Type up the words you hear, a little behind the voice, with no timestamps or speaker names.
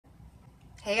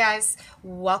Hey guys,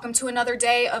 welcome to another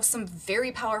day of some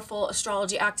very powerful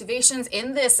astrology activations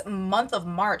in this month of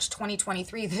March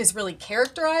 2023 that is really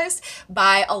characterized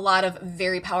by a lot of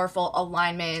very powerful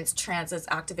alignments, transits,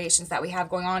 activations that we have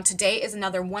going on. Today is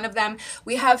another one of them.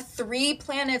 We have 3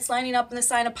 planets lining up in the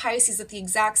sign of Pisces at the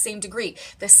exact same degree: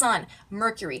 the Sun,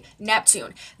 Mercury,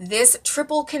 Neptune. This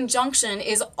triple conjunction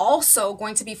is also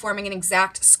going to be forming an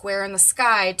exact square in the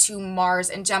sky to Mars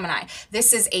and Gemini.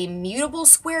 This is a mutable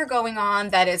square going on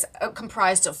that is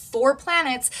comprised of 4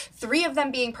 planets, 3 of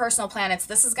them being personal planets.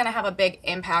 This is going to have a big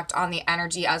impact on the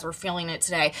energy as we're feeling it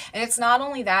today. And it's not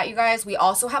only that, you guys, we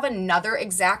also have another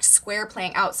exact square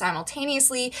playing out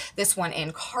simultaneously, this one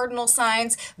in cardinal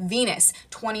signs. Venus,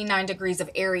 29 degrees of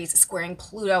Aries, squaring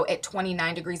Pluto at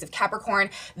 29 degrees of Capricorn.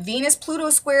 Venus-Pluto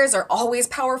squares are always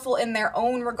powerful in their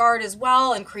own regard as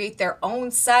well and create their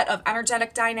own set of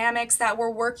energetic dynamics that we're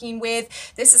working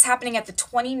with. This is happening at the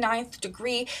 29th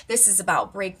degree. This is about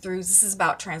breakthroughs. This is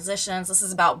about transitions. This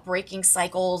is about breaking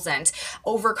cycles and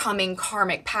overcoming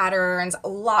karmic patterns.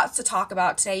 Lots to talk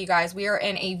about today, you guys. We are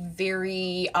in a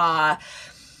very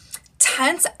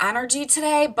tense energy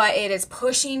today, but it is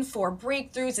pushing for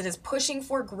breakthroughs. It is pushing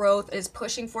for growth. It is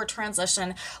pushing for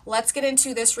transition. Let's get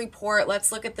into this report.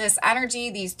 Let's look at this energy,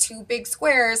 these 2 big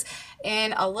squares,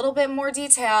 in a little bit more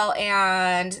detail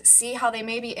and see how they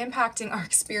may be impacting our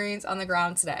experience on the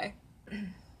ground today.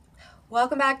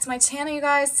 Welcome back to my channel, you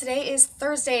guys. Today is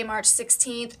Thursday, March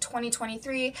 16th,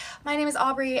 2023. My name is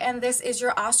Aubrey, and this is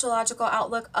your astrological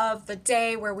outlook of the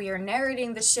day, where we are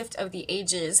narrating the shift of the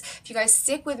ages. If you guys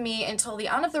stick with me until the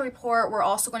end of the report, we're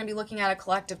also going to be looking at a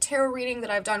collective tarot reading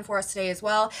that I've done for us today as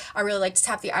well. I really like to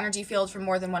tap the energy field for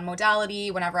more than one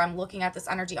modality whenever I'm looking at this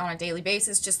energy on a daily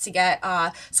basis, just to get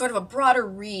sort of a broader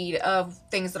read of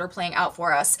things that are playing out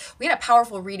for us. We had a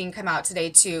powerful reading come out today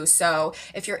too, so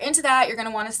if you're into that, you're going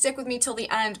to want to stick with me till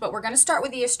the end, but we're going to start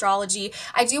with the astrology.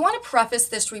 I do want to preface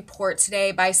this report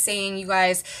today by saying, you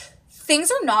guys,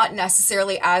 things are not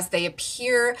necessarily as they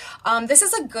appear. This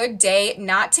is a good day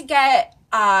not to get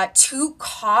too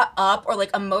caught up or like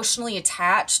emotionally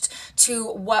attached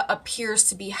to what appears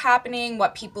to be happening,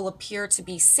 what people appear to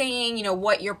be saying, you know,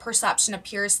 what your perception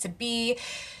appears to be.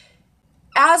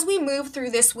 As we move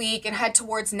through this week and head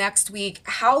towards next week,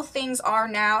 how things are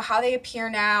now, how they appear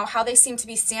now, how they seem to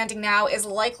be standing now is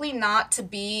likely not to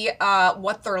be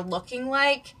what they're looking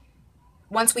like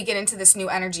once we get into this new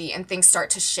energy and things start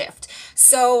to shift.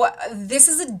 So this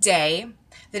is a day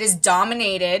that is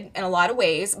dominated in a lot of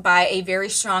ways by a very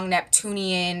strong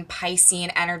Neptunian, Piscean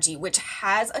energy, which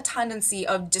has a tendency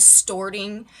of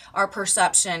distorting our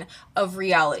perception of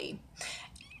reality.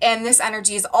 And this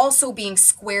energy is also being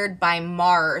squared by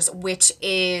Mars, which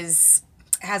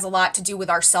has a lot to do with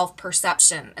our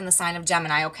self-perception in the sign of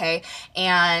Gemini, okay?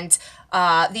 And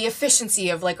the efficiency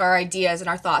of like our ideas and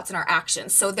our thoughts and our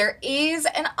actions. So there is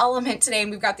an element today,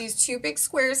 and we've got these 2 big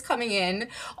squares coming in,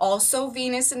 also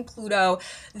Venus and Pluto.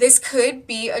 This could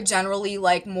be a generally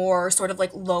like more sort of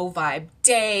like low vibe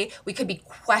day. We could be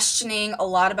questioning a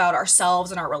lot about ourselves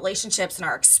and our relationships and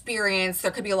our experience.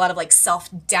 There could be a lot of like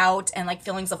self-doubt and like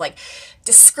feelings of like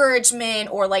discouragement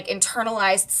or like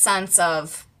internalized sense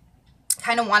of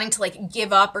kind of wanting to like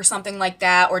give up or something like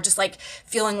that, or just like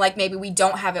feeling like maybe we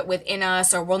don't have it within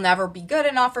us or we'll never be good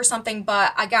enough or something.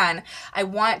 But again, I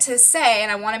want to say,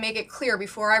 and I want to make it clear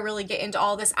before I really get into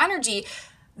all this energy,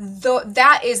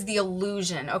 that is the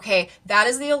illusion, okay? That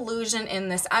is the illusion in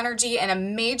this energy, and a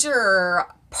major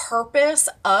purpose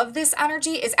of this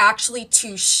energy is actually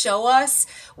to show us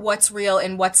what's real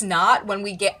and what's not when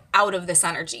we get out of this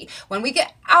energy. When we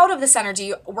get out of this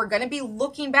energy, we're going to be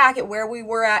looking back at where we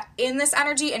were at in this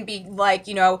energy and be like,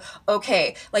 you know,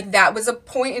 okay, like that was a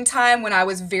point in time when I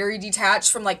was very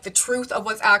detached from like the truth of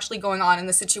what's actually going on in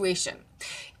the situation.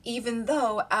 Even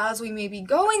though as we may be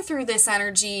going through this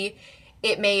energy,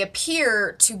 it may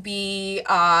appear to be,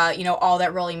 you know, all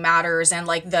that really matters and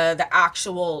like the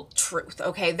actual truth,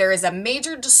 okay? There is a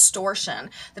major distortion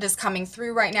that is coming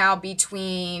through right now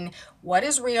between what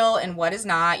is real and what is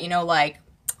not, you know, like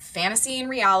fantasy and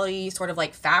reality, sort of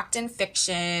like fact and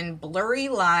fiction, blurry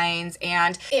lines,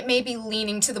 and it may be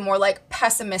leaning to the more like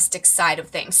pessimistic side of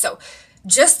things. So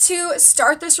just to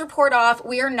start this report off,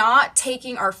 we are not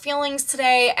taking our feelings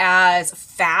today as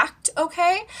fact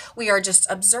okay? We are just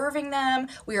observing them.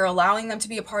 We are allowing them to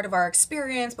be a part of our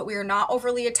experience, but we are not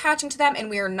overly attaching to them, and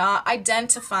we are not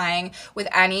identifying with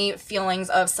any feelings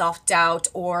of self-doubt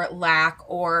or lack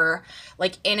or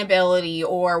like inability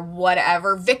or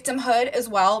whatever. Victimhood as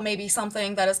well may be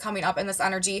something that is coming up in this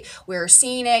energy. We're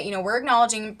seeing it, we're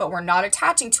acknowledging, but we're not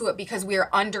attaching to it because we are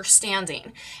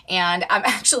understanding. And I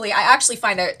actually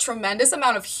find a tremendous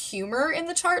amount of humor in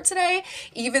the chart today,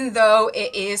 even though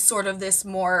it is sort of this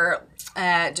more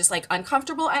just like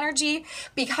uncomfortable energy,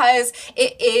 because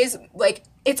it is like,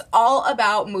 it's all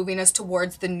about moving us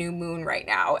towards the new moon right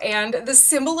now. And the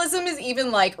symbolism is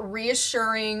even like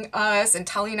reassuring us and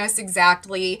telling us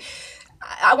exactly.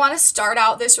 I want to start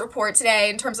out this report today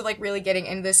in terms of like really getting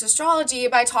into this astrology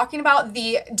by talking about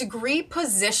the degree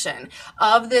position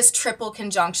of this triple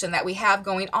conjunction that we have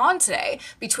going on today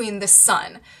between the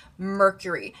sun,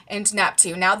 Mercury, and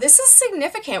Neptune. Now, this is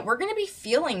significant. We're going to be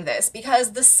feeling this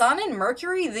because the sun and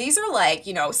Mercury, these are like,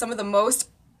 some of the most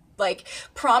like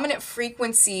prominent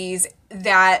frequencies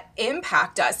that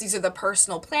impact us. These are the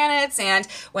personal planets, and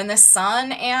when the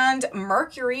sun and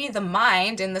Mercury, the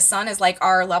mind, and the sun is like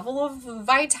our level of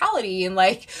vitality and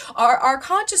like our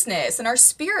consciousness and our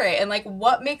spirit and like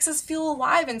what makes us feel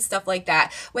alive and stuff like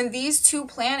that. When these two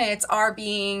planets are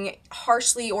being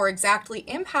harshly or exactly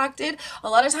impacted, a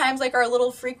lot of times like our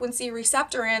little frequency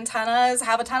receptor antennas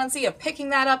have a tendency of picking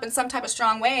that up in some type of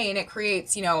strong way, and it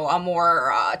creates, a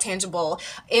more tangible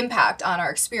impact on our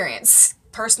experience.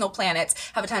 Personal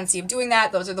planets have a tendency of doing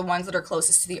that. Those are the ones that are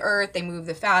closest to the earth. They move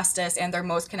the fastest, and they're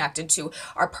most connected to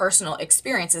our personal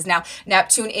experiences. Now,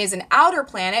 Neptune is an outer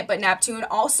planet, but Neptune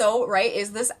also, right,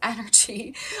 is this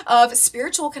energy of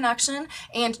spiritual connection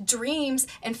and dreams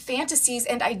and fantasies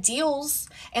and ideals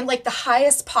and like the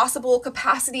highest possible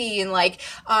capacity and like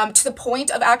to the point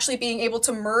of actually being able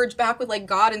to merge back with like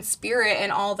God and spirit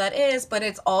and all that is. But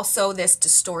it's also this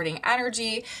distorting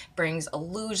energy, brings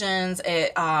illusions.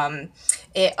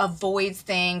 It avoids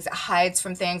things, it hides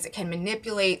from things, it can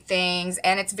manipulate things,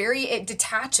 and it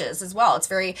detaches as well. It's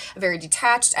very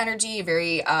detached energy,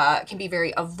 can be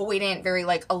very avoidant, very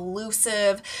like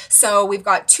elusive. So we've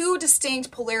got two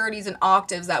distinct polarities and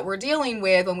octaves that we're dealing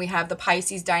with when we have the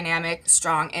Pisces dynamic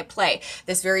strong at play.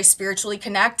 This very spiritually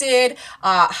connected,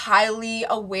 highly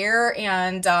aware,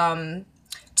 and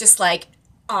just like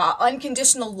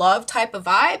unconditional love type of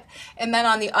vibe. And then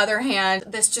on the other hand,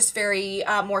 this just very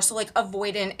more so like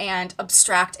avoidant and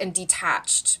abstract and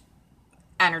detached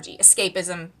energy,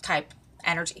 escapism type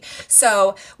energy.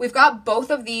 So we've got both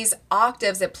of these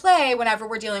octaves at play whenever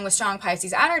we're dealing with strong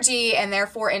Pisces energy, and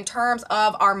therefore in terms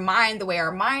of our mind, the way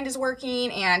our mind is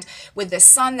working, and with the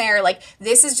sun there, like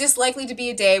this is just likely to be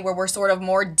a day where we're sort of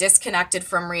more disconnected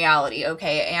from reality,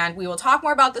 okay? And we will talk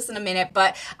more about this in a minute,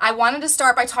 but I wanted to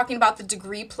start by talking about the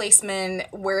degree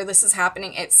placement where this is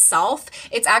happening itself.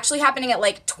 It's actually happening at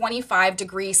like 25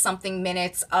 degrees something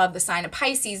minutes of the sign of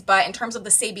Pisces, but in terms of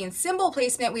the Sabian symbol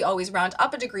placement, we always round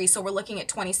up a degree, so we're looking at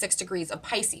 26 degrees of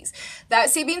Pisces. That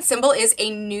Sabian symbol is a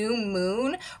new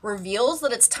moon, reveals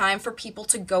that it's time for people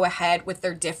to go ahead with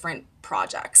their different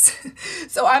projects.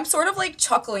 So I'm sort of like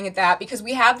chuckling at that because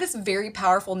we have this very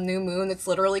powerful new moon that's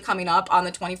literally coming up on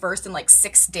the 21st in like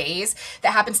 6 days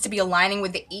that happens to be aligning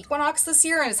with the equinox this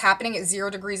year and is happening at 0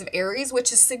 degrees of Aries,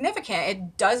 which is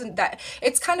significant.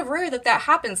 It's kind of rare that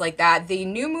happens like that. The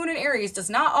new moon in Aries does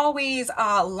not always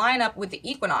line up with the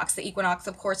equinox. The equinox,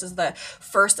 of course, is the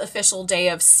first official day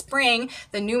of spring.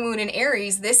 The new moon in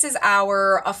Aries, this is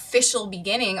our official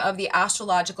beginning of the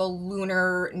astrological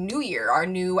lunar new year, our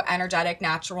new energetic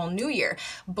natural new year,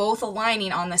 both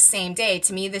aligning on the same day.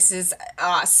 To me, this is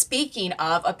speaking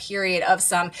of a period of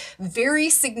some very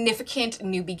significant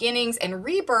new beginnings and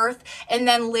rebirth. And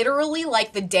then literally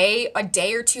like a day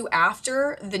or two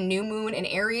after the new moon in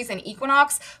Aries and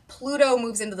equinox, Pluto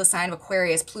moves into the sign of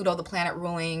Aquarius. Pluto, the planet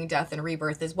ruling death and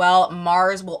rebirth as well.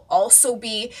 Mars will also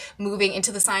be moving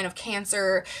into the sign of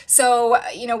Cancer. So,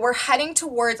 we're heading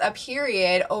towards a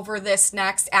period over this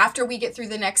after we get through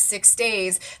the next 6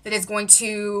 days, that is going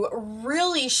to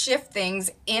really shift things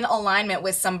in alignment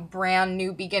with some brand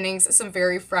new beginnings, some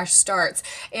very fresh starts.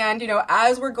 And,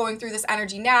 as we're going through this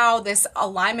energy now, this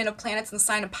alignment of planets in the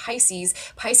sign of Pisces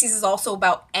is also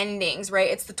about endings, right?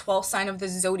 It's the 12th sign of the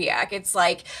zodiac. It's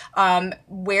like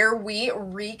where we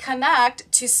reconnect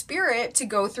to spirit to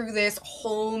go through this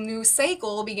whole new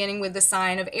cycle, beginning with the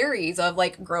sign of Aries of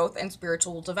like growth and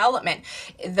spiritual development.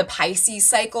 The Pisces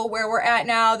cycle where we're at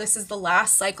now, this is the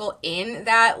last cycle in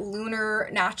that lunar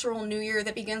natural new year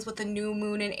that begins with the new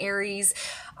moon in Aries.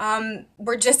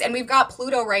 and we've got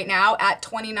Pluto right now at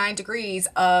 29 degrees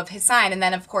of his sign. And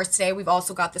then of course today we've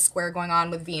also got the square going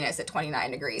on with Venus at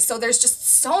 29 degrees. So there's just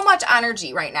so much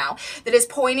energy right now that is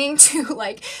pointing to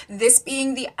like this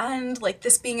being the end, like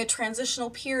this being a transitional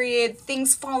period,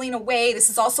 things falling away. This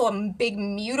is also a big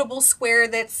mutable square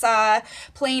that's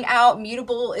playing out.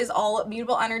 Mutable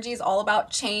energy is all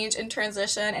about change and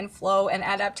transition and flow and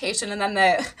adaptation. And then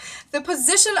the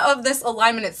position of this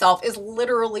alignment itself is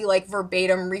literally like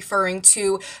verbatim referring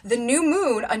to the new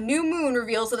moon. A new moon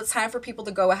reveals that it's time for people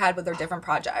to go ahead with their different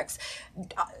projects.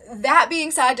 That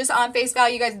being said, just on face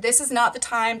value, guys, this is not the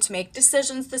time to make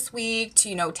decisions this week, to,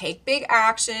 you know, take big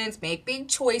actions, make big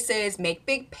choices, make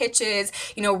big pitches,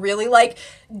 you know, really like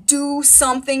do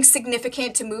something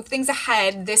significant to move things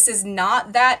ahead. This is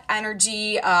not that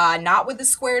energy, not with the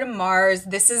square to Mars.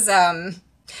 This is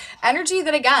energy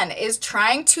that, again, is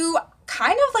trying to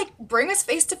kind of like bring us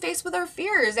face to face with our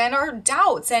fears and our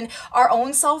doubts and our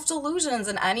own self-delusions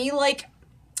and any like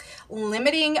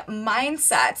limiting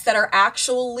mindsets that are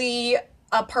actually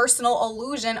a personal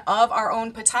illusion of our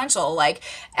own potential. Like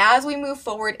as we move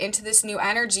forward into this new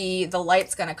energy, the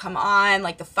light's going to come on,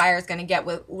 like the fire is going to get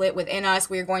lit within us.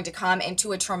 We're going to come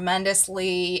into a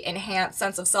tremendously enhanced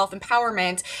sense of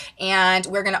self-empowerment, and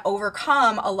we're going to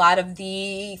overcome a lot of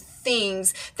the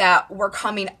things that we're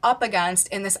coming up against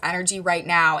in this energy right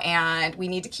now. And we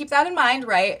need to keep that in mind,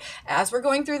 right? As we're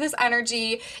going through this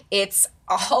energy, it's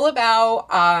all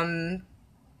about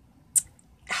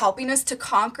helping us to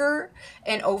conquer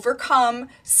and overcome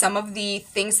some of the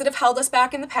things that have held us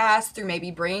back in the past through maybe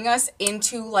bringing us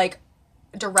into like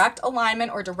direct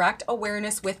alignment or direct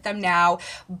awareness with them now.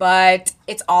 But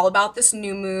it's all about this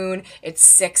new moon. It's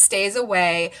 6 days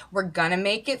away. We're gonna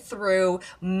make it through.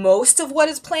 Most of what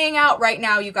is playing out right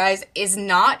now, you guys, is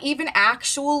not even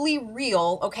actually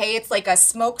real, okay? It's like a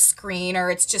smoke screen, or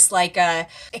it's just like a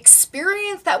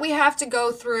experience that we have to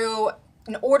go through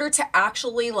in order to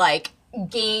actually like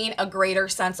gain a greater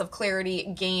sense of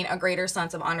clarity, gain a greater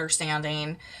sense of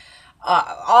understanding,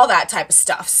 all that type of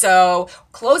stuff. So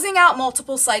closing out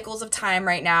multiple cycles of time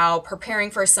right now, preparing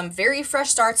for some very fresh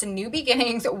starts and new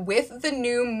beginnings with the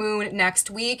new moon next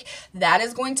week. That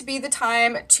is going to be the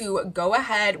time to go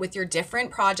ahead with your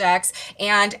different projects,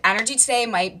 and energy today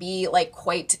might be like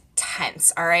quite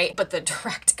tense, all right? But the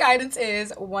direct guidance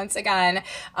is, once again,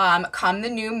 come the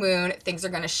new moon, things are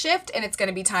going to shift and it's going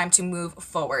to be time to move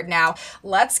forward. Now,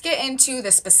 let's get into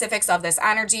the specifics of this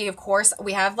energy. Of course,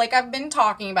 we have, like I've been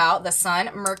talking about, the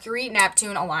Sun, Mercury,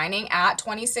 Neptune aligning at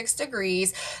 26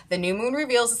 degrees. The new moon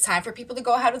reveals it's time for people to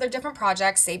go ahead with their different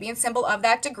projects, Sabian symbol of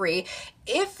that degree.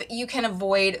 If you can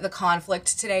avoid the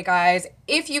conflict today, guys,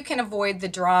 if you can avoid the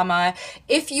drama,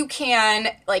 if you can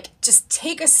like just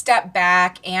take a step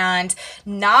back and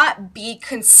not be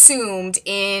consumed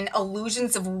in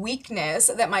illusions of weakness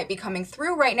that might be coming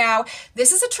through right now,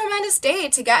 this is a tremendous day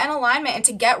to get in alignment and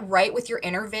to get right with your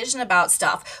inner vision about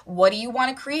stuff. What do you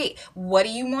want to create? What do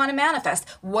you want to manifest?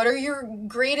 What are your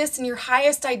greatest and your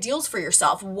highest ideals for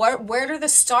yourself? Where are the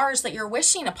stars that you're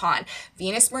wishing upon?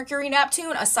 Venus, Mercury,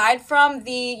 Neptune, aside from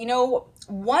the, you know,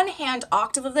 one hand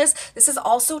octave of this is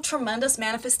also tremendous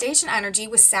manifestation energy,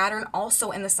 with Saturn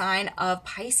also in the sign of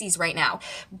Pisces right now,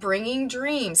 bringing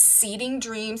dreams, seeding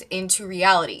dreams into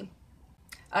reality.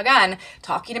 Again,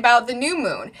 talking about the new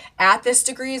moon at this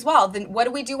degree as well. Then what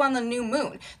do we do on the new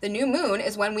moon? The new moon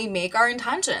is when we make our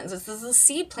intentions. This is a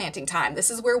seed planting time.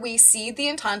 This is where we seed the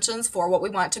intentions for what we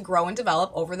want to grow and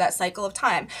develop over that cycle of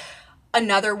time.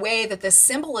 Another way that this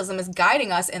symbolism is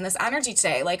guiding us in this energy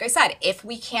today, like I said, if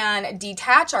we can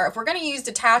detach if we're going to use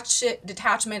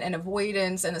detachment and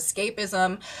avoidance and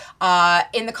escapism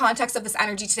in the context of this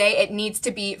energy today, it needs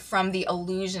to be from the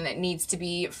illusion. It needs to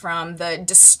be from the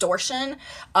distortion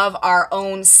of our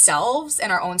own selves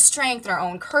and our own strength and our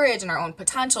own courage and our own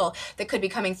potential that could be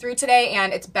coming through today.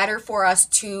 And it's better for us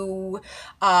to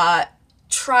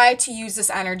try to use this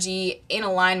energy in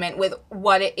alignment with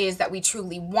what it is that we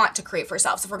truly want to create for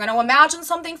ourselves. If we're going to imagine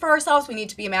something for ourselves, we need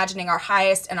to be imagining our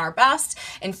highest and our best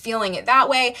and feeling it that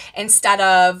way, instead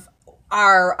of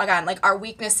our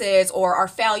weaknesses or our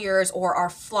failures or our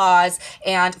flaws,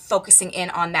 and focusing in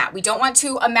on that. We don't want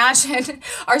to imagine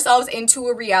ourselves into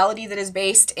a reality that is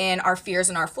based in our fears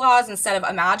and our flaws, instead of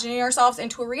imagining ourselves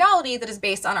into a reality that is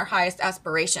based on our highest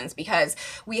aspirations, because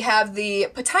we have the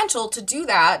potential to do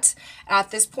that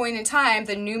at this point in time.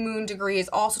 The new moon degree is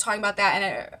also talking about that,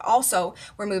 and also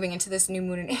we're moving into this new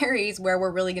moon in Aries, where we're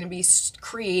really going to be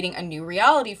creating a new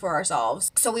reality for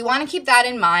ourselves. So we want to keep that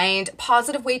in mind.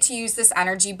 Positive way to use this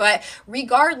energy. But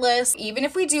regardless, even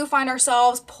if we do find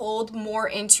ourselves pulled more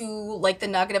into like the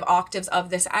negative octaves of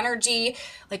this energy,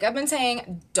 like I've been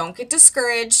saying, don't get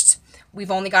discouraged.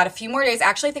 We've only got a few more days.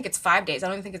 Actually, I think it's 5 days. I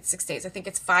don't even think it's 6 days. I think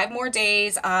it's 5 more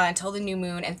days until the new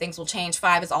moon, and things will change.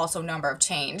 5 is also number of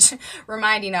change,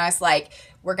 reminding us like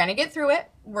we're going to get through it.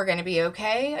 We're going to be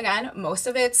okay. Again, most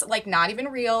of it's like not even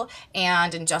real.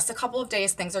 And in just a couple of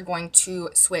days, things are going to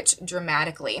switch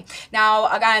dramatically. Now,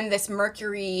 again, this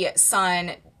Mercury,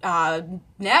 Sun,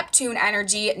 Neptune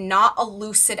energy, not a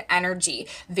lucid energy,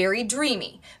 very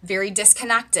dreamy, very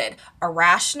disconnected,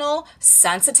 irrational,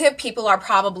 sensitive. People are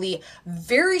probably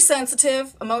very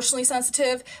sensitive, emotionally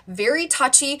sensitive, very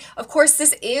touchy. Of course,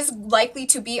 this is likely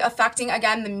to be affecting,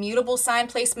 again, the mutable sign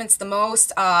placements the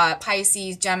most.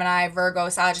 Pisces, Gemini, Virgo,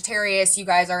 Sagittarius. You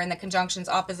guys are in the conjunctions,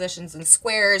 oppositions, and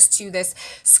squares to this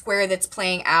square that's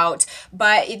playing out.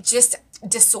 But it just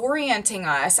disorienting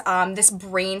us, this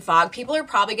brain fog. People are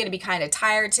probably going to be kind of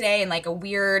tired today, and like a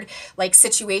weird like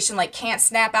situation, like can't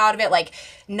snap out of it, like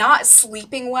not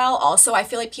sleeping well. Also, I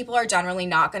feel like people are generally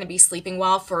not going to be sleeping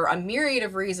well for a myriad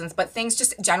of reasons, but things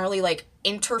just generally like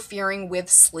interfering with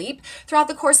sleep throughout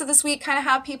the course of this week kind of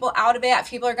have people out of it.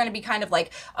 People are going to be kind of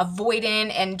like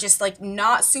avoidant and just like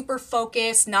not super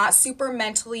focused, not super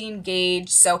mentally engaged.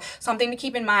 So something to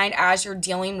keep in mind as you're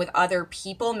dealing with other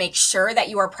people. Make sure that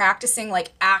you are practicing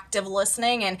like active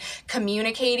listening and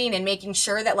communicating, and making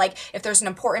sure that like if there's an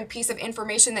important piece of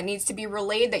information that needs to be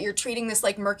relayed, that you're treating this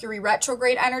like Mercury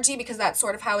retrograde energy, because that's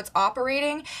sort of how it's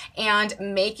operating, and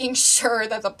making sure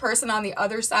that the person on the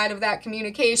other side of that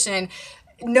communication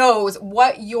knows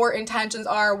what your intentions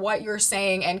are, what you're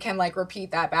saying, and can like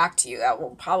repeat that back to you. That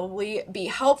will probably be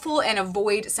helpful and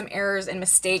avoid some errors and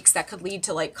mistakes that could lead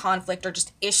to like conflict or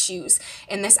just issues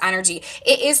in this energy.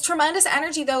 It is tremendous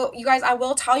energy though, you guys. I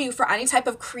will tell you, for any type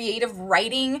of creative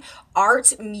writing,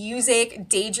 art, music,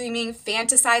 daydreaming,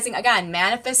 fantasizing, again,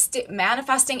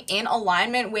 manifesting in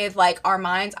alignment with like our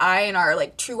mind's eye and our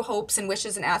like true hopes and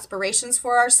wishes and aspirations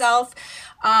for ourselves.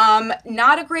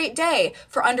 Not a great day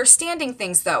for understanding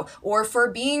things though, or for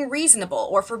being reasonable,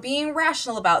 or for being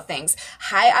rational about things.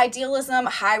 High idealism,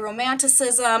 high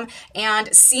romanticism,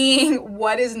 and seeing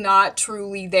what is not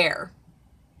truly there.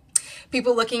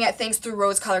 People looking at things through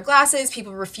rose-colored glasses,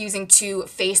 people refusing to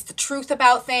face the truth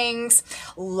about things,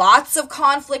 lots of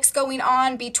conflicts going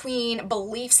on between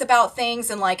beliefs about things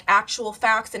and like actual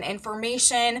facts and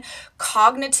information,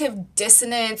 cognitive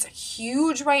dissonance,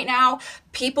 huge right now.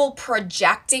 People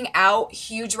projecting out,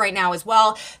 huge right now as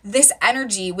well. This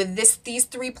energy with these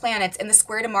 3 planets in the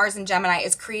square to Mars and Gemini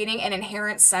is creating an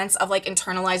inherent sense of like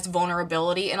internalized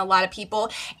vulnerability in a lot of people.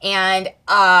 And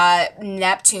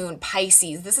Neptune,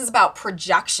 Pisces, this is about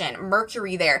projection.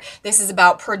 Mercury there, this is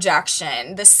about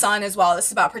projection. The Sun as well, this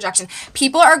is about projection.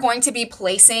 People are going to be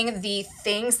placing the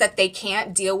things that they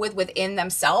can't deal with within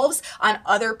themselves on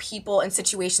other people and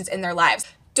situations in their lives.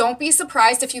 Don't be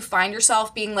surprised if you find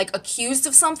yourself being like accused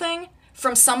of something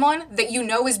from someone that you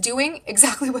know is doing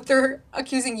exactly what they're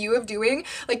accusing you of doing.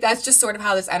 Like that's just sort of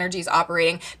how this energy is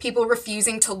operating. People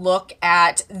refusing to look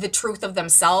at the truth of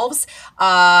themselves,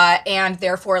 and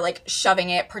therefore like shoving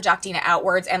it, projecting it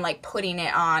outwards, and like putting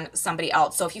it on somebody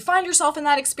else. So if you find yourself in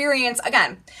that experience,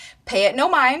 again, pay it no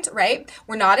mind, right?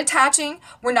 We're not attaching.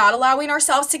 We're not allowing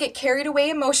ourselves to get carried away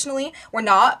emotionally.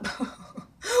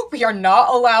 We are not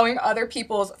allowing other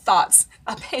people's thoughts,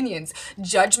 opinions,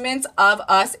 judgments of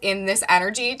us in this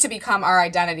energy to become our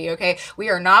identity, okay?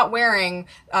 We are not wearing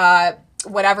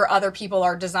whatever other people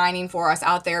are designing for us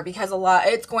out there, because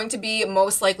it's going to be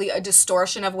most likely a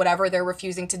distortion of whatever they're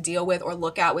refusing to deal with or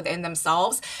look at within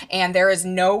themselves. And there is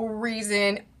no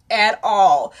reason at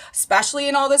all, especially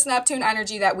in all this Neptune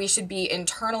energy, that we should be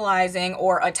internalizing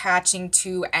or attaching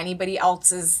to anybody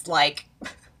else's like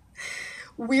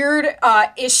weird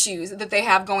issues that they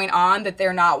have going on that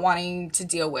they're not wanting to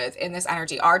deal with in this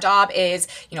energy. Our job is,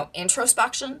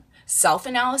 introspection,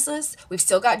 self-analysis. We've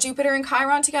still got Jupiter and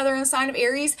Chiron together in the sign of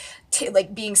Aries,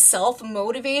 like being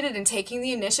self-motivated and taking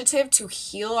the initiative to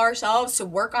heal ourselves, to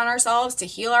work on ourselves, to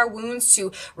heal our wounds,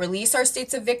 to release our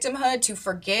states of victimhood, to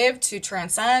forgive, to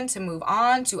transcend, to move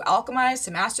on, to alchemize,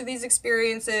 to master these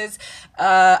experiences.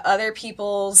 Other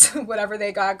people's whatever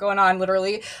they got going on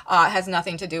literally has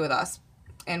nothing to do with us.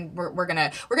 And we're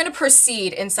gonna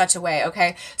proceed in such a way,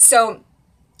 okay? So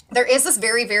there is this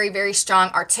very, very, very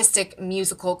strong artistic,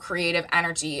 musical, creative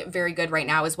energy, very good right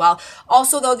now as well.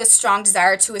 Also, though, this strong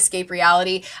desire to escape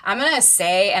reality. I'm going to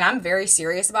say, and I'm very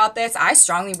serious about this, I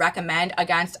strongly recommend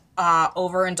against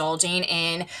overindulging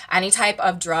in any type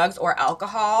of drugs or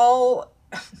alcohol.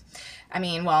 I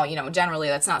mean, well, generally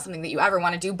that's not something that you ever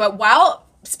want to do. But while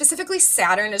specifically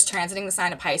Saturn is transiting the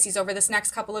sign of Pisces over this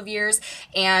next couple of years.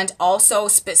 And also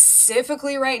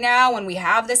specifically right now when we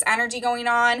have this energy going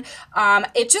on,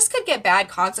 it just could get bad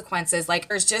consequences. Like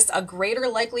there's just a greater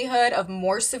likelihood of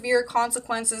more severe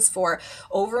consequences for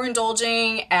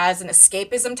overindulging as an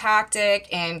escapism tactic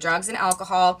in drugs and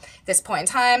alcohol. At this point in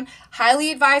time,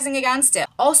 highly advising against it.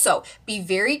 Also, be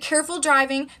very careful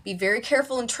driving, be very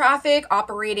careful in traffic,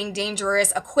 operating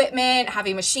dangerous equipment,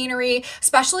 heavy machinery,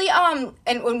 especially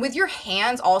and with your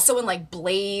hands also in like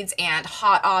blades and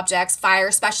hot objects, fire,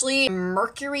 especially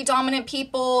Mercury dominant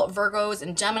people, Virgos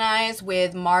and Geminis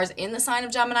with Mars in the sign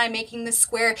of Gemini making this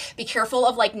square. Be careful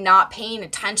of like not paying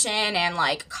attention and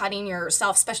like cutting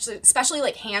yourself, especially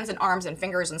like hands and arms and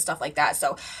fingers and stuff like that.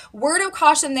 So word of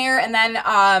caution there. And then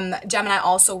Gemini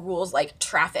also rules like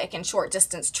traffic and short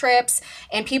distance trips,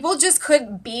 and people just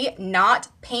could be not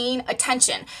paying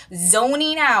attention,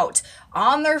 zoning out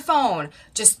on their phone,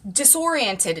 just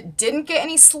disoriented, didn't get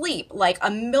any sleep, like a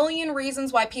million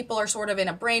reasons why people are sort of in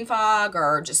a brain fog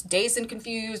or just dazed and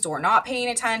confused or not paying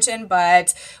attention.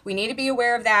 But we need to be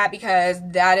aware of that because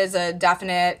that is a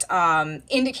definite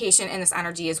indication in this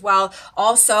energy as well.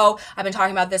 Also, I've been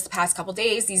talking about this the past couple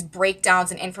days, these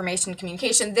breakdowns in information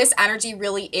communication. This energy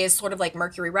really is sort of like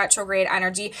Mercury retrograde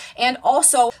energy, and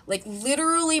also like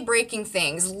literally breaking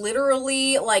things,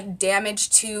 literally like damage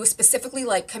to specifically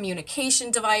like communication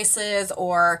devices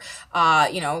or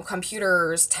you know,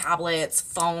 computers, tablets,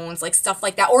 phones, like stuff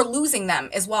like that, or losing them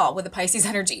as well with the Pisces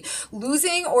energy.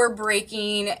 Losing or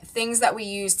breaking things that we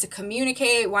use to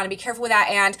communicate, want to be careful with that.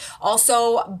 And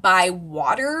also by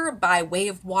water, by way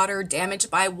of water,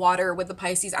 damage by water with the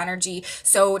Pisces energy.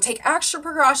 So take extra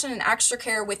precaution and extra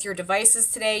care with your devices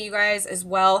today, you guys, as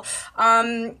well.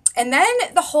 And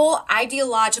then the whole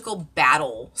ideological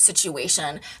battle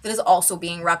situation that is also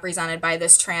being represented by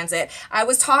this transit.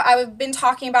 I've been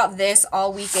talking about this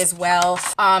all week as well.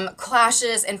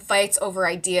 Clashes and fights over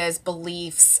ideas,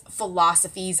 beliefs,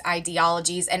 philosophies,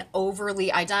 ideologies, and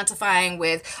overly identifying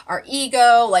with our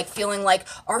ego, like feeling like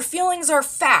our feelings are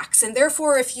facts, and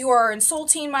therefore if you are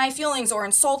insulting my feelings or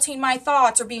insulting my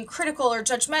thoughts or being critical or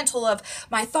judgmental of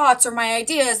my thoughts or my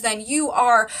ideas, then you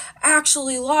are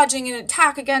actually lodging an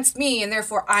attack against me, and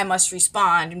therefore I must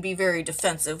respond and be very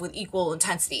defensive with equal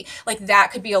intensity. Like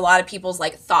that could be a lot of people's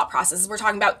like thought processes. We're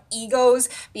talking about egos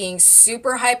being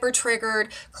super hyper triggered,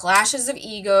 clashes of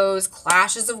egos,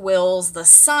 clashes of wills, the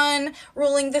sun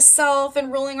ruling the self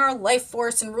and ruling our life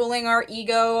force and ruling our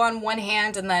ego on one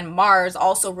hand, and then Mars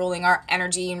also ruling our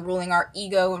energy and ruling our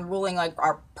ego and ruling like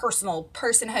our personal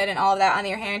personhood and all of that on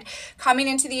the other hand, coming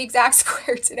into the exact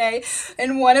square today.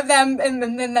 And one of them, and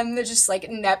then there's just like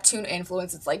Neptune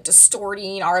influence. It's like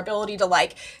distorting our ability to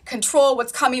like control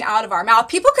what's coming out of our mouth.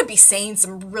 People could be saying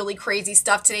some really crazy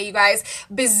stuff today, you guys.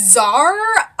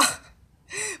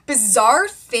 Bizarre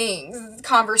things,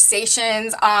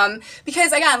 conversations,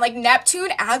 because again, like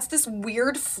Neptune adds this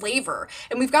weird flavor,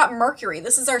 and we've got Mercury.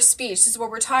 This is our speech. This is what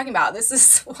we're talking about. This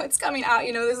is what's coming out,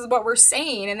 you know, this is what we're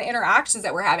saying and the interactions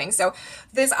that we're having. So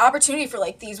this opportunity for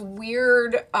like these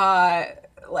weird,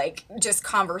 like just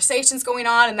conversations going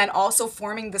on, and then also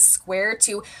forming the square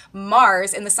to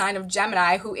Mars in the sign of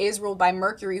Gemini, who is ruled by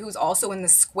Mercury, who's also in the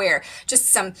square. Just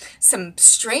some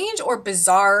strange or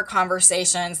bizarre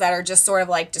conversations that are just sort of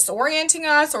like disorienting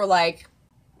us, or like,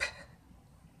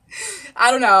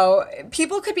 I don't know,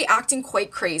 people could be acting quite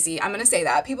crazy. I'm going to say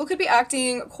that. People could be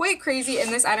acting quite crazy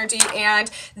in this energy, and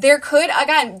there could,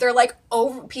 again, they're like,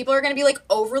 people are going to be like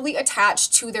overly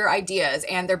attached to their ideas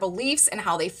and their beliefs and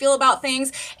how they feel about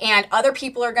things, and other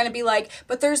people are going to be like,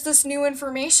 but there's this new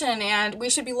information and we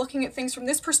should be looking at things from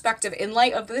this perspective in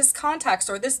light of this context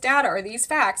or this data or these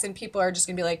facts, and people are just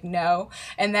going to be like, no.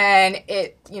 And then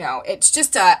it, you know, it's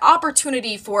just an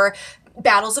opportunity for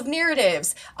battles of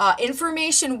narratives,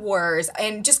 information wars,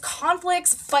 and just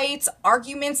conflicts, fights,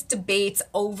 arguments, debates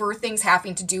over things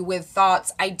having to do with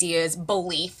thoughts, ideas,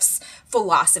 beliefs,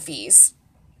 philosophies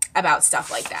about stuff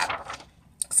like that.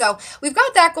 So we've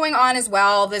got that going on as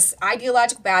well, this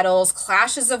ideological battles,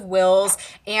 clashes of wills,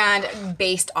 and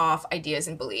based off ideas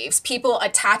and beliefs. People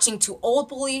attaching to old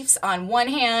beliefs on one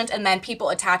hand, and then people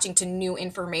attaching to new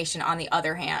information on the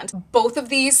other hand. Both of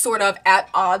these sort of at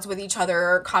odds with each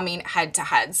other, coming head to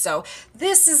head. So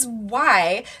this is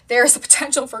why there's a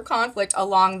potential for conflict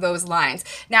along those lines.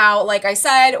 Now, like I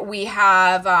said, we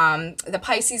have the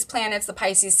Pisces planets, the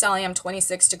Pisces stellium,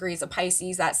 26 degrees of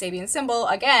Pisces, that Sabian symbol.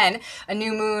 Again, a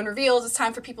new moon moon reveals it's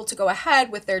time for people to go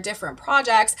ahead with their different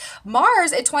projects.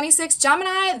 Mars at 26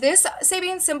 Gemini, this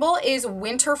Sabian symbol is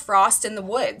winter frost in the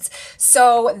woods.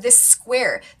 So this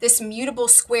square, this mutable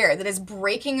square that is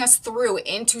breaking us through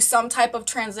into some type of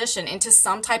transition, into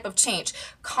some type of change,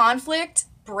 conflict,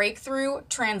 breakthrough,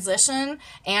 transition,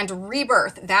 and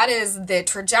rebirth. That is the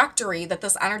trajectory that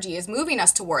this energy is moving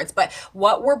us towards. But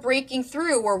what we're breaking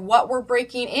through, or what we're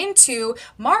breaking into,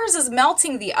 Mars is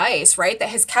melting the ice, right? That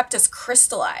has kept us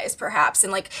crystallized, perhaps,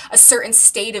 in like a certain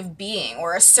state of being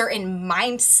or a certain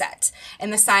mindset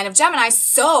in the sign of Gemini,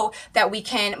 so that we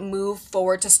can move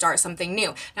forward to start something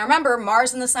new. Now remember,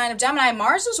 Mars in the sign of Gemini,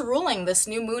 Mars is ruling this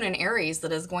new moon in Aries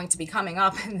that is going to be coming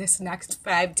up in this next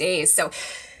 5 days. So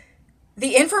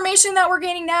the information that we're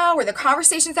gaining now, or the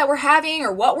conversations that we're having,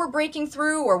 or what we're breaking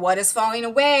through, or what is falling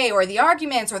away, or the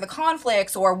arguments or the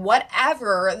conflicts, or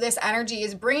whatever this energy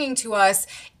is bringing to us,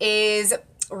 is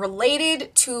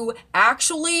related to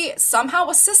actually somehow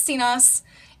assisting us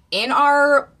in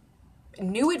our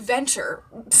new adventure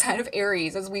side of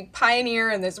Aries, as we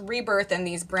pioneer in this rebirth and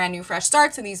these brand new fresh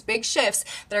starts and these big shifts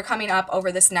that are coming up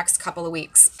over this next couple of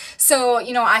weeks. So,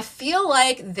 you know, I feel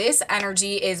like this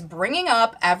energy is bringing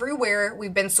up everywhere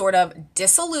we've been sort of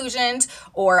disillusioned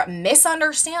or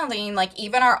misunderstanding, like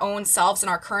even our own selves and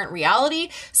our current reality,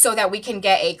 so that we can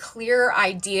get a clear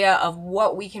idea of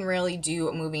what we can really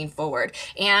do moving forward.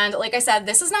 And like I said,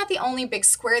 this is not the only big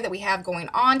square that we have going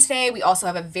on today. We also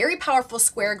have a very powerful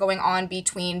square going on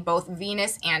between both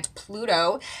Venus and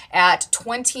Pluto at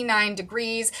 29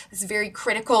 degrees. This very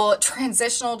critical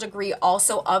transitional degree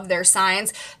also of their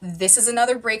signs. This is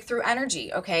another breakthrough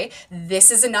energy, okay?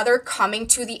 This is another coming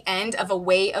to the end of a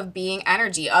way of being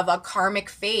energy, of a karmic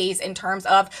phase in terms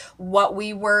of what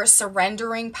we were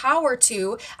surrendering power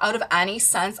to out of any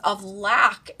sense of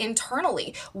lack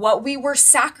internally, what we were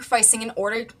sacrificing in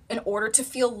order to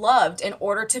feel loved, in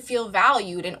order to feel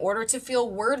valued, in order to feel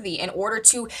worthy, in order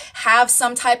to have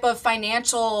some type of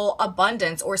financial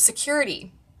abundance or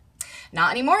security.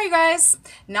 Not anymore, you guys.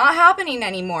 Not happening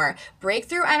anymore.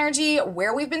 Breakthrough energy,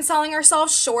 where we've been selling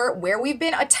ourselves short, where we've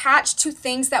been attached to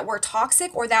things that were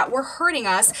toxic or that were hurting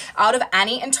us out of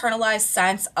any internalized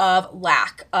sense of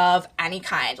lack of any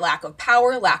kind. Lack of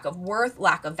power, lack of worth,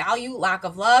 lack of value, lack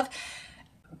of love.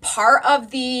 Part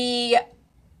of the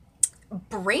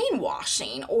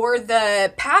brainwashing or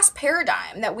the past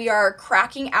paradigm that we are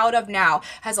cracking out of now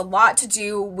has a lot to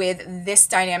do with this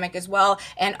dynamic as well,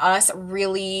 and us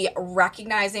really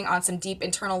recognizing on some deep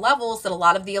internal levels that a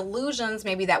lot of the illusions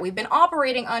maybe that we've been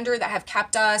operating under that have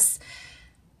kept us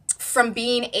from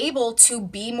being able to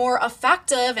be more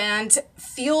effective and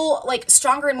feel like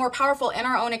stronger and more powerful in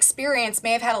our own experience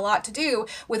may have had a lot to do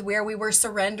with where we were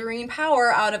surrendering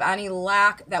power out of any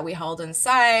lack that we held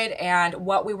inside and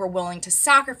what we were willing to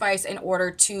sacrifice in order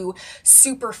to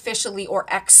superficially or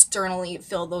externally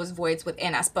fill those voids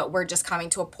within us. But we're just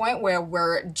coming to a point where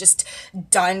we're just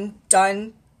done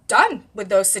with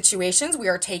those situations. We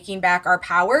are taking back our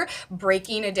power,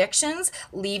 breaking addictions,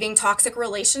 leaving toxic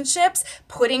relationships,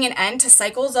 putting an end to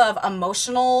cycles of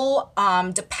emotional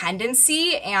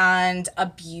dependency and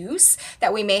abuse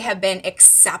that we may have been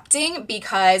accepting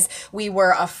because we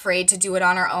were afraid to do it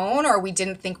on our own, or we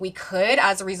didn't think we could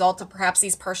as a result of perhaps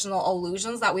these personal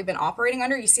illusions that we've been operating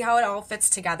under. You see how it all fits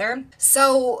together?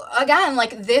 So again,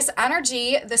 like this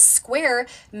energy, this square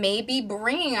may be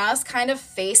bringing us kind of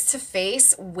face to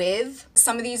face with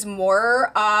some of these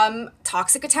more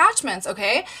toxic attachments,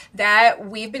 okay, that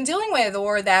we've been dealing with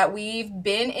or that we've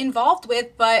been involved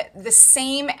with. But the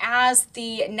same as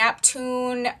the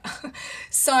Neptune,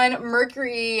 Sun,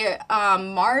 Mercury,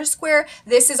 Mars square,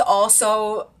 this is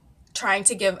also trying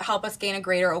to help us gain a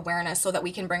greater awareness so that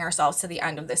we can bring ourselves to the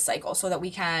end of this cycle, so that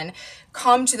we can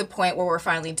come to the point where we're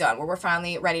finally done, where we're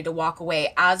finally ready to walk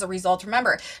away. As a result,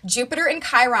 remember, Jupiter and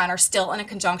Chiron are still in a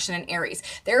conjunction in Aries.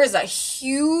 There is a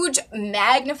huge,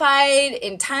 magnified,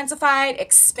 intensified,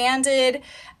 expanded,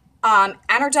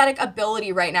 energetic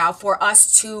ability right now for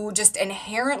us to just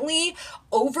inherently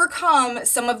overcome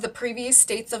some of the previous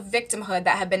states of victimhood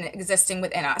that have been existing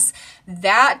within us.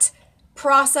 That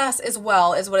process as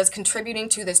well is what is contributing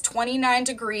to this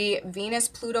 29-degree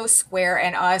Venus-Pluto square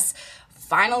and us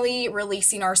finally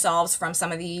releasing ourselves from some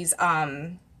of these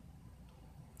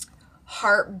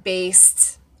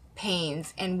heart-based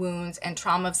pains and wounds and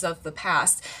traumas of the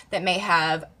past that may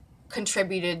have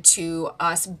contributed to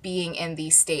us being in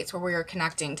these states where we are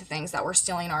connecting to things that were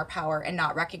stealing our power and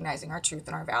not recognizing our truth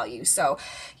and our value. So,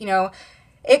 you know,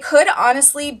 It could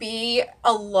honestly be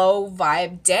a low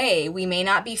vibe day. We may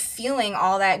not be feeling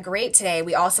all that great today.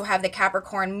 We also have the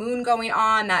Capricorn moon going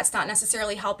on. That's not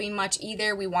necessarily helping much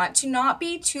either. We want to not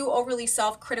be too overly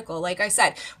self-critical. Like I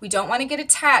said, we don't want to get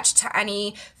attached to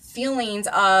any feelings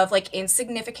of like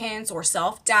insignificance or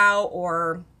self-doubt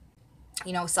or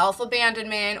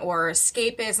self-abandonment or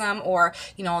escapism or,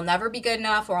 I'll never be good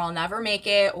enough or I'll never make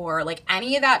it or like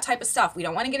any of that type of stuff. We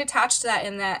don't want to get attached to that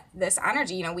in this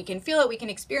energy. We can feel it, we can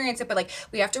experience it, but like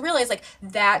we have to realize like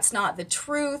that's not the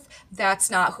truth. That's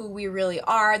not who we really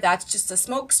are. That's just a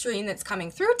smoke screen that's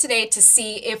coming through today to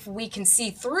see if we can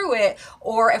see through it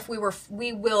or if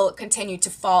we will continue to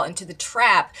fall into the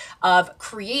trap of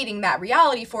creating that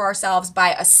reality for ourselves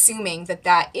by assuming that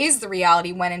that is the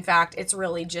reality when in fact it's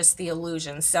really just the illusion.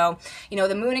 So,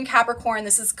 the moon in Capricorn,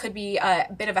 could be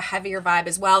a bit of a heavier vibe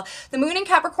as well. The moon in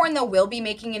Capricorn, though, will be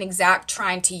making an exact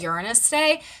trine to Uranus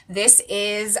today. This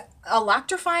is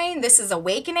electrifying. This is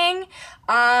awakening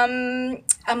on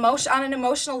an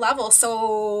emotional level.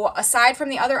 So aside from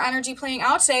the other energy playing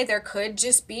out today, there could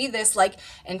just be this like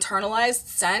internalized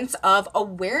sense of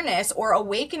awareness or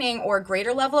awakening or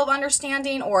greater level of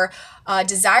understanding or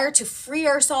desire to free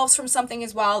ourselves from something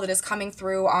as well that is coming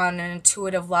through on an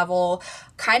intuitive level.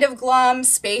 Kind of glum,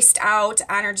 spaced out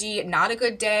energy, not a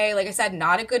good day. Like I said,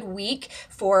 not a good week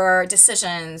for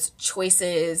decisions,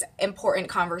 choices, important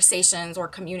conversations or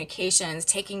communications,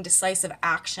 taking decisive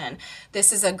action.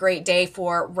 This is a great day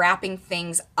for wrapping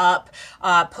things up,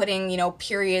 putting,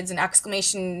 periods and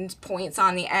exclamation points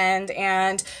on the end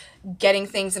and getting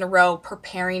things in a row,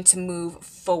 preparing to move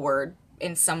forward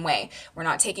in some way. We're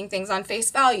not taking things on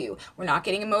face value. We're not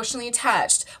getting emotionally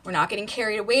attached. We're not getting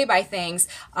carried away by things.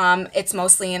 It's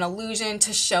mostly an illusion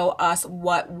to show us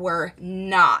what we're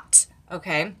not.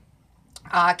 Okay.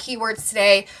 Keywords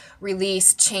today: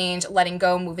 release, change, letting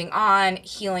go, moving on,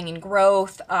 healing and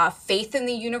growth, faith in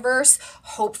the universe,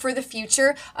 hope for the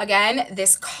future. Again,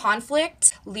 this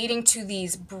conflict leading to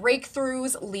these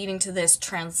breakthroughs, leading to this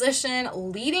transition,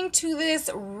 leading to this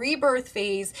rebirth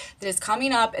phase that is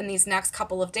coming up in these next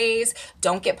couple of days.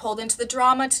 Don't get pulled into the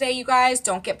drama today, you guys.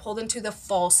 Don't get pulled into the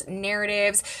false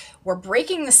narratives. We're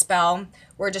breaking the spell.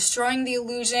 We're destroying the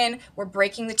illusion. We're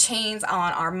breaking the chains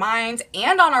on our minds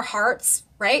and on our hearts,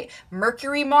 right?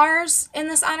 Mercury, Mars in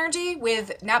this energy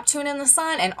with Neptune in the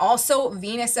sun, and also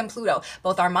Venus and Pluto.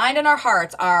 Both our mind and our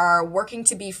hearts are working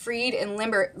to be freed and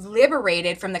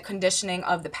liberated from the conditioning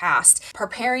of the past,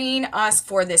 preparing us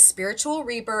for this spiritual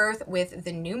rebirth with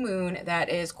the new moon that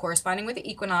is corresponding with the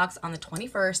equinox on the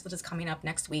 21st that is coming up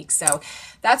next week. So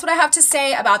that's what I have to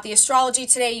say about the astrology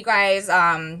today, you guys.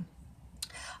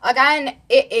 Again,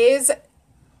 it is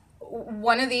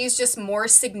one of these just more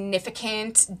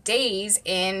significant days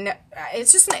in,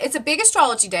 it's a big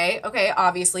astrology day. Okay,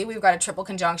 obviously we've got a triple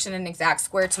conjunction and exact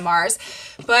square to Mars,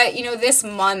 but this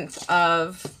month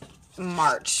of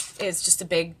March is just a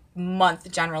big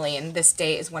month generally, and this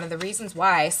day is one of the reasons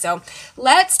why. So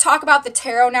let's talk about the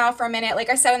tarot now for a minute. Like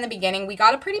I said in the beginning, we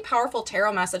got a pretty powerful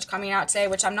tarot message coming out today,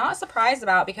 which I'm not surprised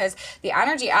about because the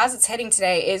energy as it's hitting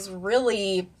today is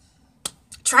really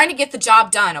trying to get the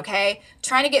job done, okay?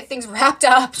 Trying to get things wrapped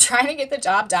up, trying to get the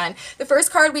job done. The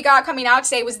first card we got coming out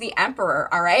today was the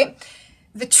Emperor, all right?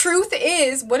 The truth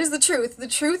is, what is the truth? The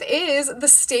truth is the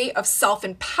state of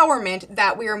self-empowerment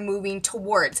that we are moving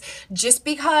towards. Just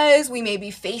because we may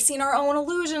be facing our own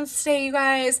illusions today, you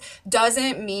guys,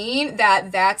 doesn't mean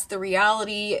that that's the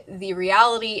reality. The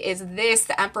reality is this.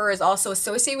 The Emperor is also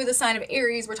associated with the sign of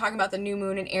Aries. We're talking about the new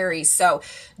moon in Aries. So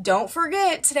don't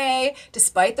forget today,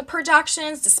 despite the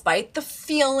projections, despite the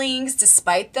feelings,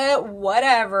 despite the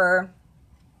whatever,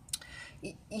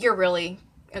 you're really...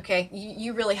 okay,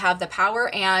 you really have the power,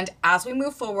 and as we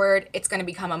move forward, it's going to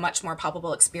become a much more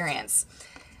palpable experience.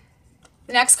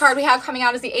 The next card we have coming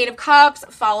out is the Eight of Cups,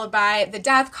 followed by the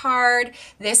Death card.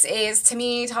 This is, to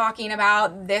me, talking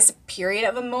about this period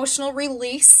of emotional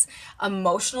release,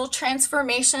 emotional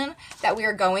transformation that we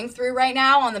are going through right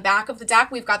now. On the back of the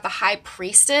deck, we've got the High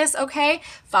Priestess, okay,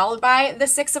 followed by the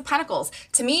Six of Pentacles.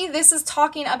 To me, this is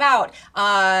talking about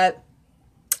a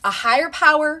higher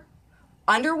power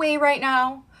underway right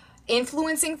now,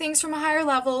 influencing things from a higher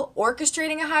level,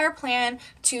 orchestrating a higher plan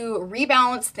to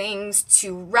rebalance things,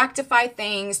 to rectify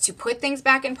things, to put things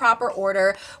back in proper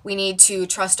order. We need to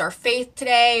trust our faith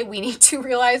today. We need to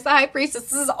realize the High Priestess.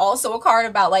 This is also a card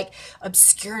about like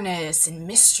obscureness and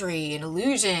mystery and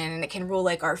illusion, and it can rule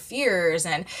like our fears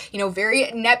and, very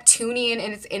Neptunian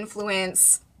in its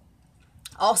influence.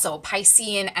 Also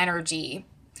Piscean energy.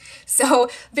 So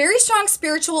very strong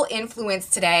spiritual influence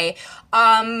today.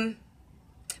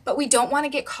 But we don't want to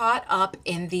get caught up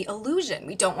in the illusion.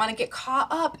 We don't want to get caught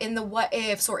up in the what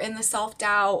ifs or in the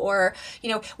self-doubt, or,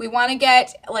 we want to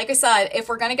get, like I said, if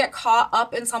we're going to get caught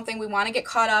up in something, we want to get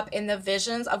caught up in the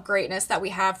visions of greatness that we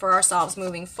have for ourselves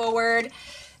moving forward.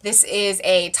 This is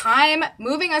a time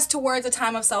moving us towards a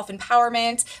time of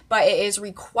self-empowerment, but it is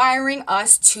requiring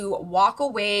us to walk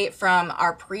away from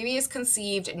our previous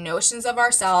conceived notions of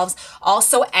ourselves.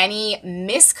 Also, any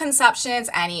misconceptions,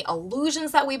 any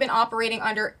illusions that we've been operating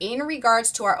under in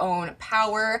regards to our own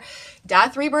power.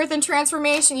 Death, rebirth, and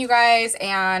transformation, you guys,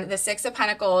 and the Six of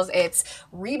Pentacles. It's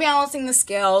rebalancing the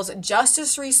scales,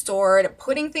 justice restored,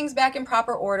 putting things back in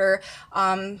proper order,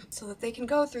 so that they can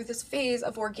go through this phase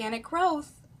of organic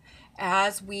growth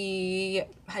as we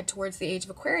head towards the age of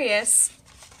Aquarius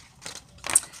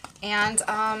and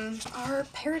our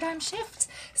paradigm shift.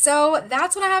 So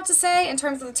that's what I have to say in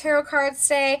terms of the tarot cards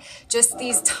today. Just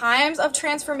these times of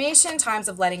transformation, times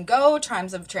of letting go,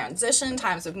 times of transition,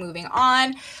 times of moving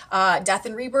on, death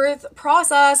and rebirth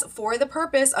process for the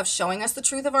purpose of showing us the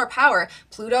truth of our power.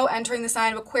 Pluto entering the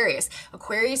sign of Aquarius.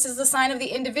 Aquarius is the sign of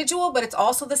the individual, but it's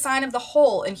also the sign of the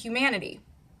whole in humanity.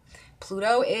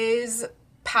 Pluto is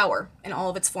power in all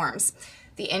of its forms.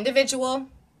 The individual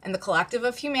and the collective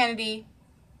of humanity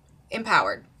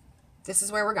empowered. This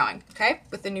is where we're going, okay?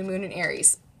 With the new moon in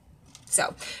Aries.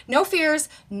 So, no fears,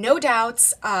 no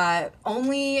doubts,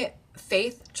 only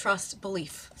faith, trust,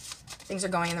 belief. Things are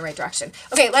going in the right direction.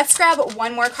 Okay, let's grab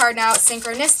one more card now.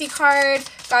 Synchronicity card.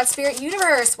 God, Spirit,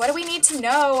 Universe. What do we need to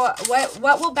know?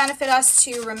 What will benefit us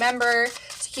to remember,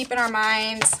 to keep in our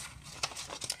minds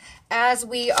as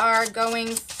we are going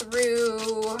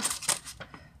through?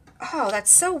 Oh,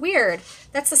 that's so weird.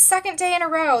 That's the second day in a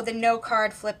row the no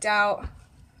card flipped out.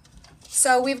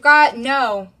 So we've got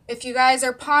no. If you guys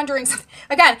are pondering something,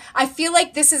 again, I feel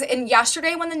like this is, in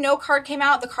yesterday when the no card came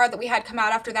out, the card that we had come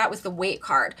out after that was the wait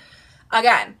card.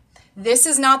 Again, this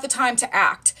is not the time to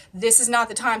act. This is not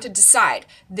the time to decide.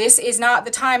 This is not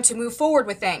the time to move forward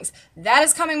with things. That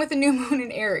is coming with the new moon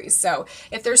in Aries. So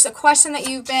if there's a question that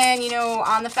you've been,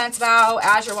 on the fence about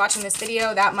as you're watching this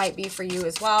video, that might be for you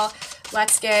as well.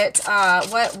 Let's get,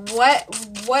 what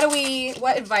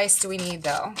advice do we need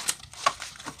though?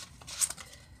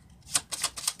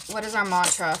 What is our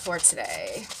mantra for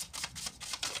today?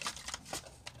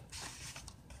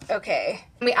 Okay,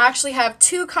 we actually have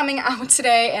two coming out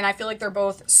today, and I feel like they're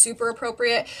both super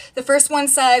appropriate. The first one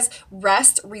says,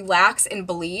 rest, relax, and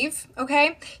believe,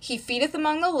 okay? He feedeth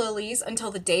among the lilies until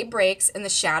the day breaks and the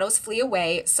shadows flee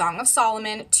away. Song of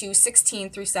Solomon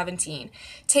 2:16-17.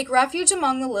 Take refuge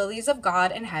among the lilies of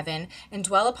God and heaven and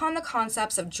dwell upon the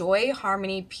concepts of joy,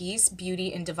 harmony, peace,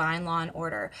 beauty, and divine law and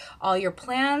order. All your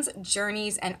plans,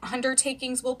 journeys, and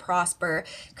undertakings will prosper.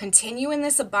 Continue in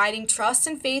this abiding trust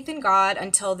and faith in God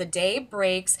until the day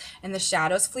breaks and the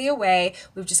shadows flee away.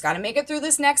 We've just got to make it through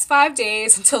this next 5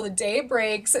 days until the day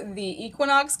breaks, the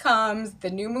equinox comes, the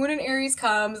new moon in Aries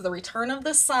comes, the return of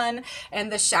the sun,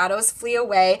 and the shadows flee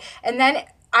away. And then,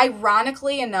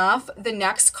 ironically enough, the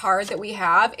next card that we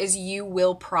have is you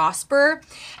will prosper.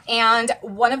 And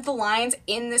one of the lines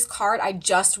in this card I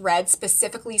just read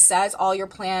specifically says all your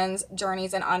plans,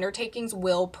 journeys, and undertakings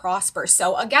will prosper.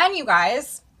 So again, you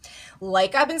guys,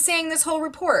 like I've been saying this whole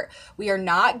report, we are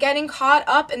not getting caught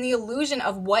up in the illusion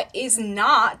of what is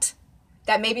not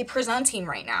that may be presenting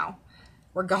right now.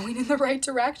 We're going in the right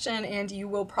direction, and you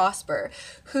will prosper.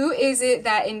 Who is it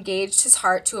that engaged his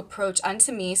heart to approach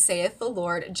unto me, saith the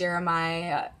Lord?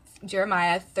 Jeremiah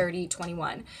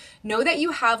 30:21. Know that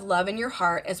you have love in your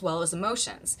heart as well as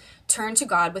emotions. Turn to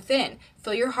God within.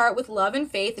 Fill your heart with love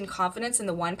and faith and confidence in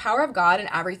the one power of God, and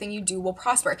everything you do will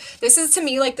prosper. This is to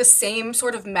me like the same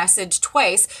sort of message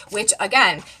twice, which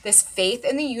again, this faith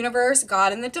in the universe,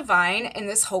 God and the divine, and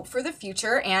this hope for the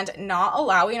future, and not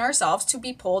allowing ourselves to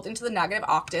be pulled into the negative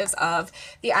octaves of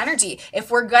the energy.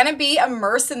 If we're going to be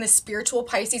immersed in the spiritual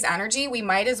Pisces energy, we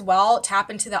might as well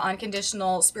tap into the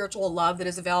unconditional spiritual love that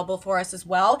is available for us as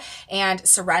well, and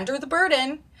surrender the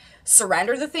burden.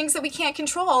 Surrender the things that we can't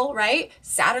control, right?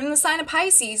 Saturn in the sign of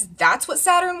Pisces, that's what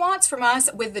Saturn wants from us,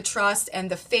 with the trust and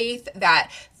the faith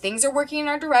that things are working in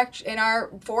our direction,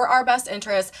 for our best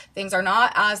interest. Things are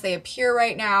not as they appear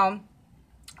right now.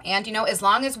 And as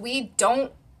long as we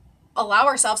don't allow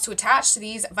ourselves to attach to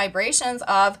these vibrations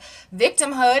of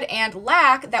victimhood and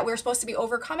lack that we're supposed to be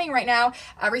overcoming right now,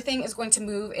 everything is going to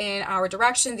move in our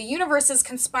direction. The universe is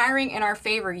conspiring in our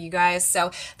favor, you guys.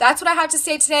 So that's what I have to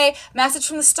say today. Message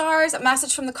from the stars,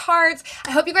 message from the cards.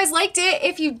 I hope you guys liked it.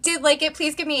 If you did like it,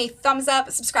 please give me a thumbs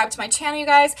up, subscribe to my channel, you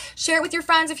guys. Share it with your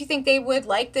friends if you think they would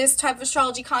like this type of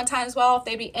astrology content as well, if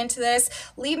they'd be into this.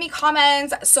 Leave me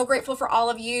comments. So grateful for all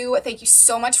of you. Thank you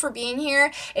so much for being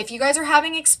here. If you guys are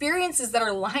having experiences that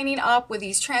are lining up with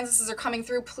these transits are coming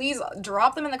through, please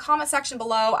drop them in the comment section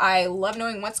below. I love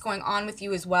knowing what's going on with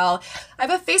you as well. I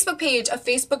have a Facebook page, a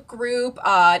Facebook group,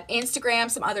 Instagram,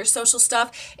 some other social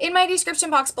stuff in my description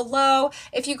box below.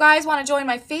 If you guys want to join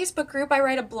my Facebook group, I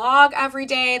write a blog every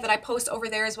day that I post over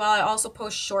there as well. I also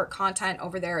post short content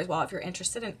over there as well if you're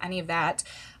interested in any of that.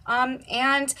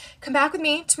 And come back with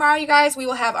me tomorrow, you guys. We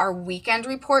will have our weekend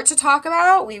report to talk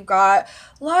about. We've got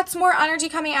lots more energy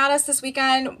coming at us this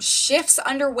weekend. Shifts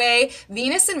underway.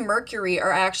 Venus and Mercury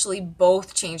are actually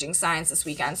both changing signs this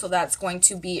weekend. So that's going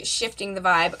to be shifting the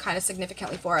vibe kind of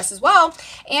significantly for us as well.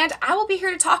 And I will be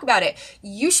here to talk about it.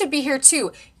 You should be here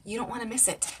too. You don't want to miss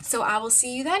it. So I will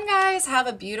see you then, guys. Have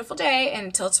a beautiful day. And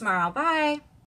until tomorrow, bye.